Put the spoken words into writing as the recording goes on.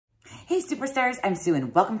Hey superstars, I'm Sue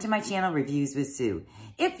and welcome to my channel, Reviews with Sue.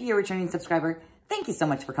 If you're a returning subscriber, thank you so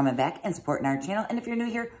much for coming back and supporting our channel. And if you're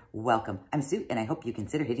new here, welcome. I'm Sue and I hope you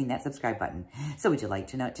consider hitting that subscribe button. So would you like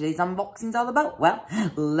to know what today's unboxing is all about? Well,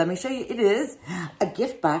 let me show you. It is a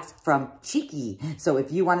gift box from TXiKi. So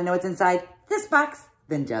if you want to know what's inside this box,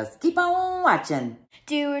 then just keep on watching.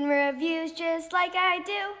 Doing reviews just like I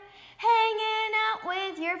do. Hanging out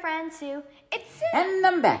with your friends Sue. It's Sue. And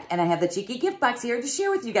I'm back, and I have the TXiKi gift box here to share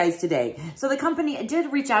with you guys today. So the company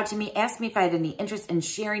did reach out to me, asked me if I had any interest in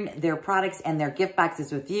sharing their products and their gift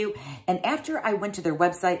boxes with you. And after I went to their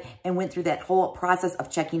website and went through that whole process of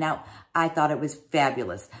checking out, I thought it was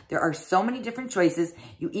fabulous. There are so many different choices.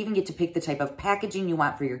 You even get to pick the type of packaging you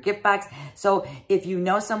want for your gift box. So if you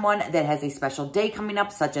know someone that has a special day coming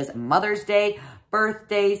up, such as Mother's Day,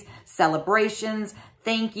 birthdays, celebrations,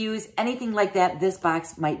 thank yous, anything like that, this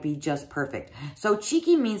box might be just perfect. So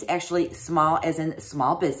TXiKi means actually small as in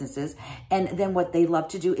small businesses. And then what they love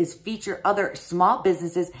to do is feature other small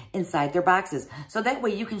businesses inside their boxes. So that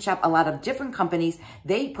way you can shop a lot of different companies.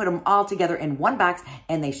 They put them all together in one box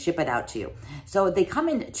and they ship it out to you. So they come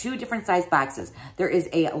in two different size boxes. There is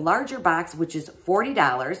a larger box, which is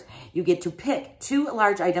 $40. You get to pick two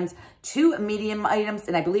large items, two medium items,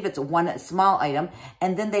 and I believe it's one small item.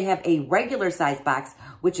 And then they have a regular size box,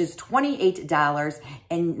 which is $28.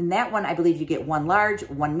 And in that one, I believe you get one large,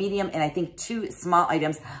 one medium, and I think two small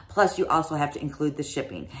items. Plus you also have to include the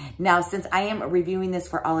shipping. Now, since I am reviewing this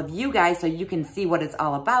for all of you guys, so you can see what it's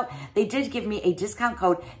all about, they did give me a discount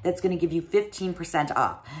code that's going to give you 15%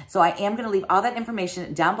 off. So I am going to leave all that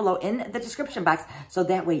information down below in the description box, so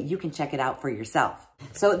that way you can check it out for yourself.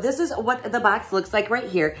 So this is what the box looks like right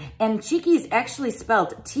here. And TXiKi is actually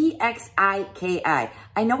spelled TXiKi.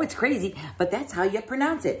 I know it's crazy, but that's how you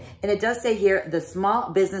pronounce it. And it does say here, the small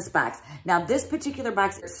business box. Now this particular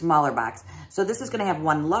box is a smaller box. So this is gonna have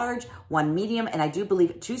one large, one medium, and I do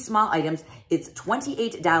believe two small items. It's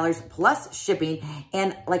 $28 plus shipping.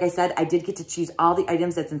 And like I said, I did get to choose all the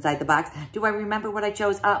items that's inside the box. Do I remember what I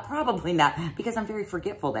chose? Probably not, because I'm very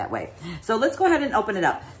forgetful that way. So let's go ahead and open it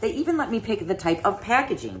up. They even let me pick the type of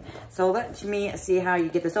packaging. So let me see how you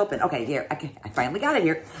get this open. Okay, here, I finally got it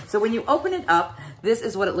here. So when you open it up, this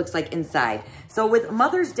is what it looks like inside. So with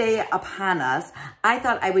Mother's Day upon us, I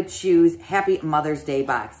thought I would choose Happy Mother's Day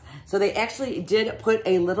box. So they actually did put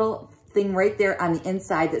a little thing right there on the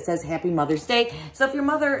inside that says Happy Mother's Day. So if your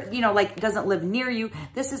mother, like doesn't live near you,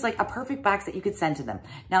 this is like a perfect box that you could send to them.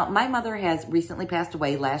 Now, my mother has recently passed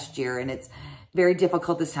away last year, and it's very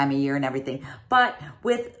difficult this time of year and everything. But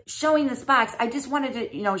with showing this box, I just wanted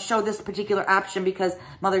to, show this particular option because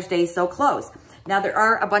Mother's Day is so close. Now, there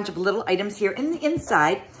are a bunch of little items here in the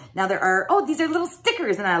inside. Now there are, these are little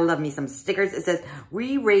stickers, and I love me some stickers. It says,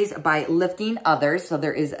 we raise by lifting others. So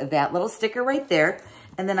there is that little sticker right there.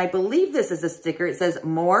 And then I believe this is a sticker. It says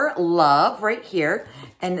more love right here.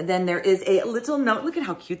 And then there is a little note. Look at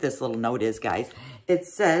how cute this little note is, guys. It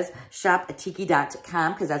says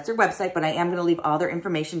shop@txiki.com because that's their website, but I am going to leave all their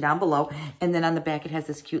information down below. And then on the back, it has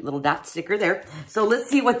this cute little dot sticker there. So let's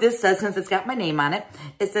see what this says since it's got my name on it.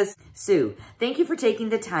 It says, Sue, thank you for taking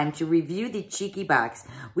the time to review the TXiKi box.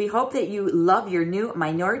 We hope that you love your new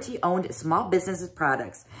minority-owned small businesses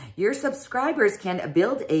products. Your subscribers can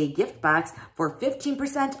build a gift box for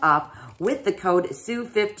 15% off with the code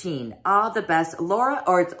SUE15. All the best, Laura,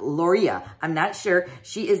 or it's Loria. I'm not sure.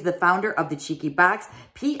 She is the founder of the TXiKi box.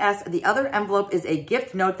 P.S. The other envelope is a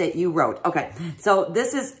gift note that you wrote. Okay, so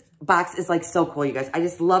this box is like so cool, you guys. I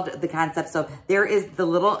just loved the concept. So there is the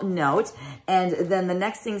little note. And then the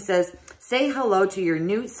next thing says, say hello to your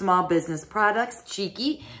new small business products,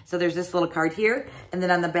 TXiKi. So there's this little card here. And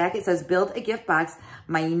then on the back, it says, build a gift box,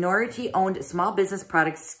 minority-owned small business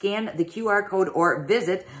products. Scan the QR code or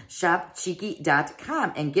visit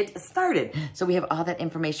shoptxiki.com and get started. So we have all that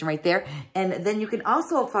information right there. And then you can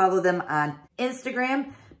also follow them on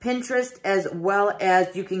Instagram, Pinterest, as well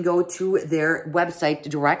as you can go to their website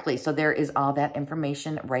directly. So there is all that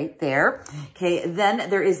information right there. Okay, then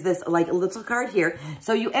there is this like little card here.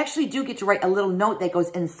 So you actually do get to write a little note that goes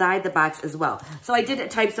inside the box as well. So I did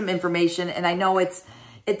type some information, and I know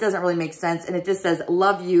it doesn't really make sense. And it just says,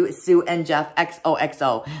 love you, Sue and Jeff,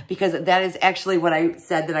 XOXO, because that is actually what I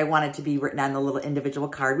said that I wanted to be written on the little individual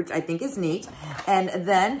card, which I think is neat. And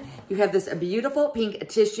then you have this beautiful pink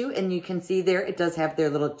tissue, and you can see there, it does have their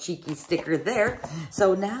little TXiKi sticker there.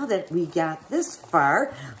 So now that we got this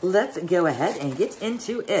far, let's go ahead and get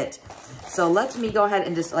into it. So let me go ahead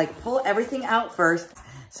and just like pull everything out first.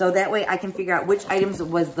 So that way I can figure out which items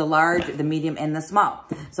was the large, the medium, and the small.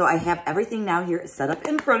 So I have everything now here set up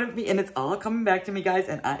in front of me, and it's all coming back to me, guys,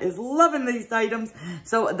 and I is loving these items.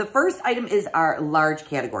 So the first item is our large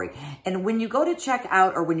category. And when you go to check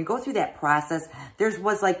out, or when you go through that process,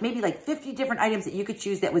 was like maybe like 50 different items that you could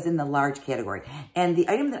choose that was in the large category. And the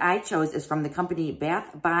item that I chose is from the company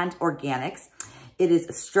Bath Bond Organics. It is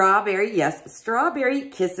strawberry, yes, Strawberry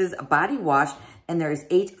Kisses body wash, and there's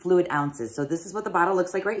 8 fluid ounces. So this is what the bottle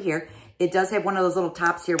looks like right here. It does have one of those little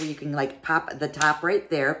tops here where you can like pop the top right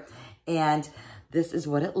there. And this is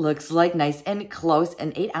what it looks like, nice and close,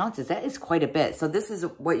 and 8 ounces. That is quite a bit. So this is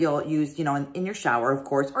what you'll use, you know, in your shower, of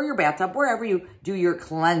course, or your bathtub, wherever you do your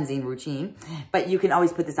cleansing routine. But you can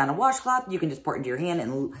always put this on a washcloth. You can just pour it into your hand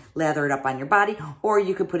and lather it up on your body, or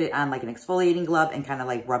you could put it on like an exfoliating glove and kind of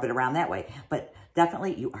like rub it around that way. But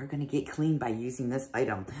definitely, you are going to get clean by using this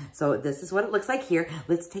item. So this is what it looks like here.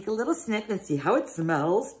 Let's take a little sniff and see how it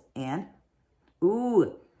smells. And,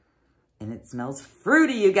 ooh, and it smells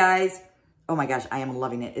fruity, you guys. Oh my gosh, I am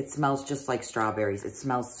loving it. It smells just like strawberries. It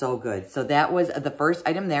smells so good. So that was the first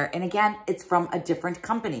item there. And again, it's from a different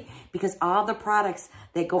company because all the products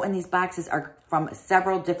that go in these boxes are from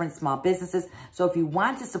several different small businesses. So if you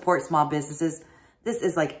want to support small businesses, this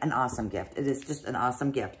is like an awesome gift. It is just an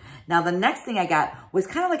awesome gift. Now, the next thing I got was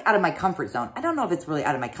kind of like out of my comfort zone. I don't know if it's really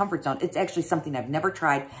out of my comfort zone. It's actually something I've never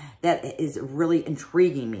tried that is really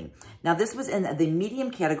intriguing me. Now, this was in the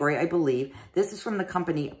medium category, I believe. This is from the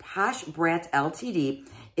company Posh Brat Ltd.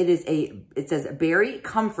 It says berry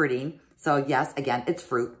comforting. So yes, again, it's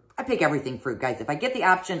fruit. I pick everything fruit, guys. If I get the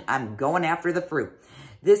option, I'm going after the fruit.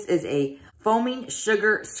 This is a foaming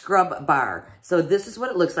sugar scrub bar. So this is what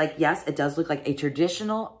it looks like. Yes, it does look like a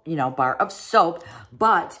traditional, you know, bar of soap,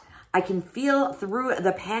 but I can feel through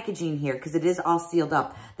the packaging here, because it is all sealed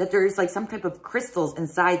up, that there is like some type of crystals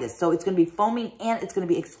inside this. So it's going to be foaming and it's going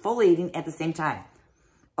to be exfoliating at the same time.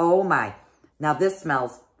 Oh my. Now this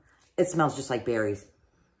smells, it smells just like berries.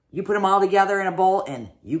 You put them all together in a bowl and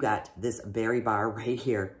you got this berry bar right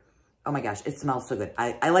here. Oh my gosh, it smells so good.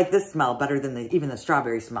 I like this smell better than even the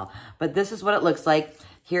strawberry smell. But this is what it looks like.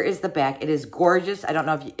 Here is the back. It is gorgeous. I don't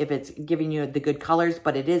know if it's giving you the good colors,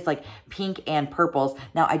 but it is like pink and purples.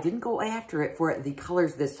 Now, I didn't go after it for the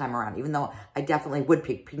colors this time around, even though I definitely would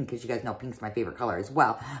pick pink because you guys know pink's my favorite color as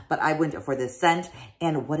well. But I went for this scent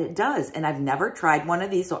and what it does. And I've never tried one of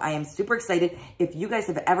these, so I am super excited. If you guys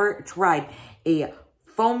have ever tried a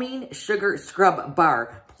foaming sugar scrub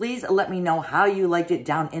bar, please let me know how you liked it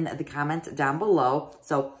down in the comments down below.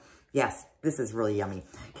 So yes, this is really yummy.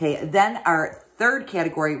 Okay, then our third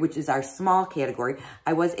category, which is our small category,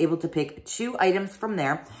 I was able to pick 2 items from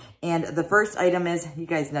there. And the first item is, you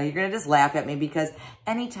guys know, you're going to just laugh at me because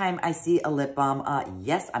anytime I see a lip balm,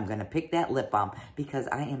 yes, I'm going to pick that lip balm because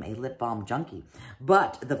I am a lip balm junkie.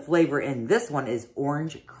 But the flavor in this one is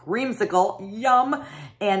orange creamsicle. Yum.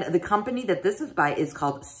 And the company that this is by is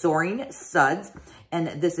called Soaring Suds.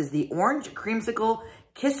 And this is the orange creamsicle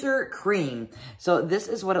Kisser Cream. So this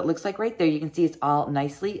is what it looks like right there. You can see it's all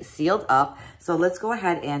nicely sealed up. So let's go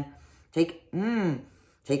ahead and take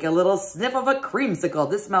a little sniff of a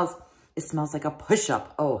creamsicle. It smells like a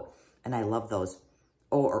push-up. Oh, and I love those.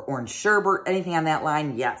 Oh, or orange sherbet, anything on that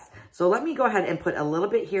line, yes. So let me go ahead and put a little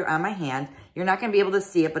bit here on my hand. You're not going to be able to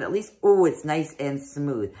see it, but at least, oh, it's nice and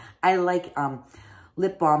smooth. I like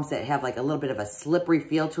lip balms that have like a little bit of a slippery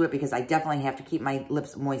feel to it because I definitely have to keep my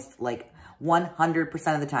lips moist like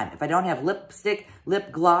 100% of the time. If I don't have lipstick,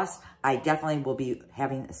 lip gloss, I definitely will be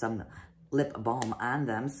having some lip balm on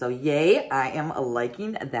them. So yay, I am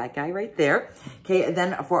liking that guy right there. Okay,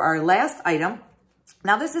 then for our last item,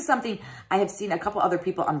 now this is something I have seen a couple other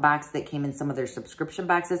people unbox that came in some of their subscription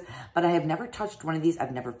boxes, but I have never touched one of these.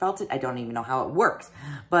 I've never felt it. I don't even know how it works.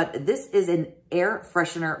 But this is an air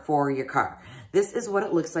freshener for your car. This is what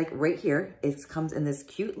it looks like right here. It comes in this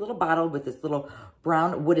cute little bottle with this little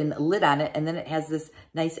brown wooden lid on it. And then it has this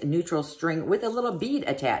nice neutral string with a little bead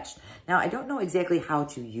attached. Now, I don't know exactly how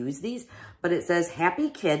to use these, but it says Happy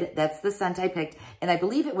Kid. That's the scent I picked. And I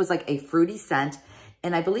believe it was like a fruity scent.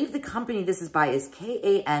 And I believe the company this is by is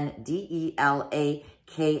Kandelako.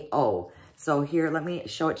 So here, let me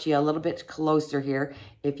show it to you a little bit closer here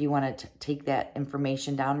if you want to take that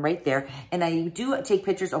information down right there. And I do take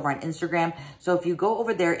pictures over on Instagram. So if you go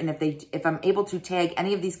over there and if I'm able to tag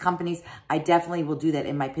any of these companies, I definitely will do that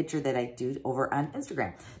in my picture that I do over on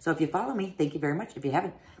Instagram. So if you follow me, thank you very much. If you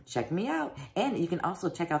haven't, check me out. And you can also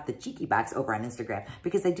check out the TXiKi box over on Instagram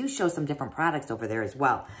because I do show some different products over there as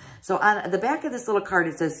well. So on the back of this little card,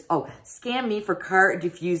 it says, oh, scam me for car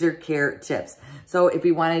diffuser care tips. So if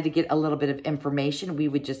we wanted to get a little bit bit of information, we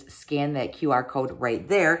would just scan that QR code right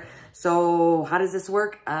there. So how does this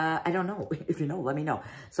work? I don't know. If you know, let me know.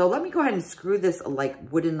 So let me go ahead and screw this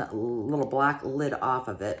like wooden little block lid off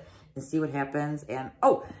of it and see what happens. And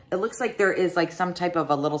oh, it looks like there is like some type of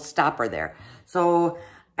a little stopper there. So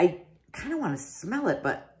I kind of want to smell it,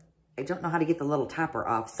 but I don't know how to get the little topper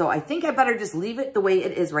off. So I think I better just leave it the way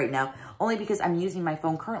it is right now, only because I'm using my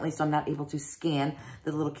phone currently, so I'm not able to scan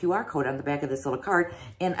the little QR code on the back of this little card.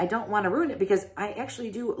 And I don't want to ruin it because I actually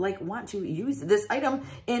do like want to use this item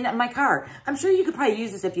in my car. I'm sure you could probably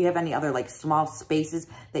use this if you have any other like small spaces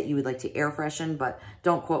that you would like to air freshen, but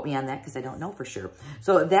don't quote me on that because I don't know for sure.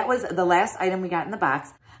 So that was the last item we got in the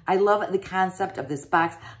box. I love the concept of this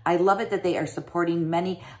box. I love it that they are supporting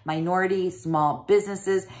many minority small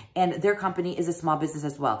businesses, and their company is a small business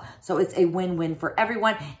as well. So it's a win-win for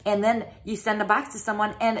everyone. And then you send a box to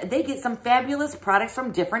someone and they get some fabulous products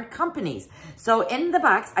from different companies. So in the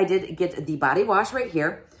box, I did get the body wash right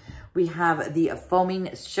here. We have the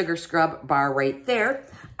foaming sugar scrub bar right there.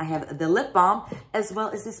 I have the lip balm, as well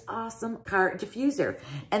as this awesome car diffuser.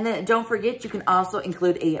 And then don't forget, you can also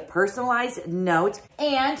include a personalized note,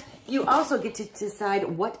 and you also get to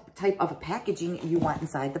decide what type of packaging you want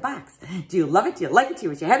inside the box. Do you love it? Do you like it? Do you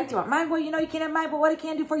wish you had it? Do you want mine? Well, you know you can't have mine, but what I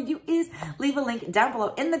can do for you is leave a link down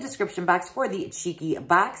below in the description box for the Cheeky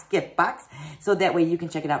box, gift box, so that way you can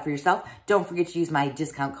check it out for yourself. Don't forget to use my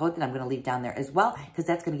discount code that I'm going to leave down there as well, because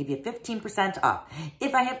that's going to give you 15% off.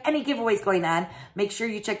 If I have any giveaways going on, make sure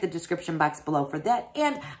you check the description box below for that.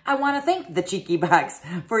 And I want to thank the Cheeky box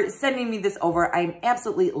for sending me this over. I'm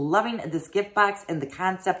absolutely loving this gift box and the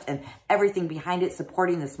concept and everything behind it,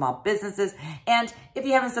 supporting the small businesses. And if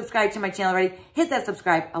you haven't subscribed to my channel already, hit that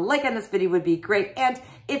subscribe. A like on this video would be great. And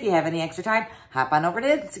if you have any extra time, hop on over to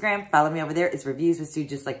Instagram. Follow me over there. It's Reviews with Sue,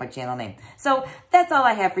 just like my channel name. So that's all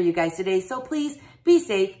I have for you guys today. So please be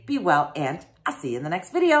safe, be well, and I'll see you in the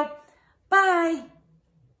next video. Bye.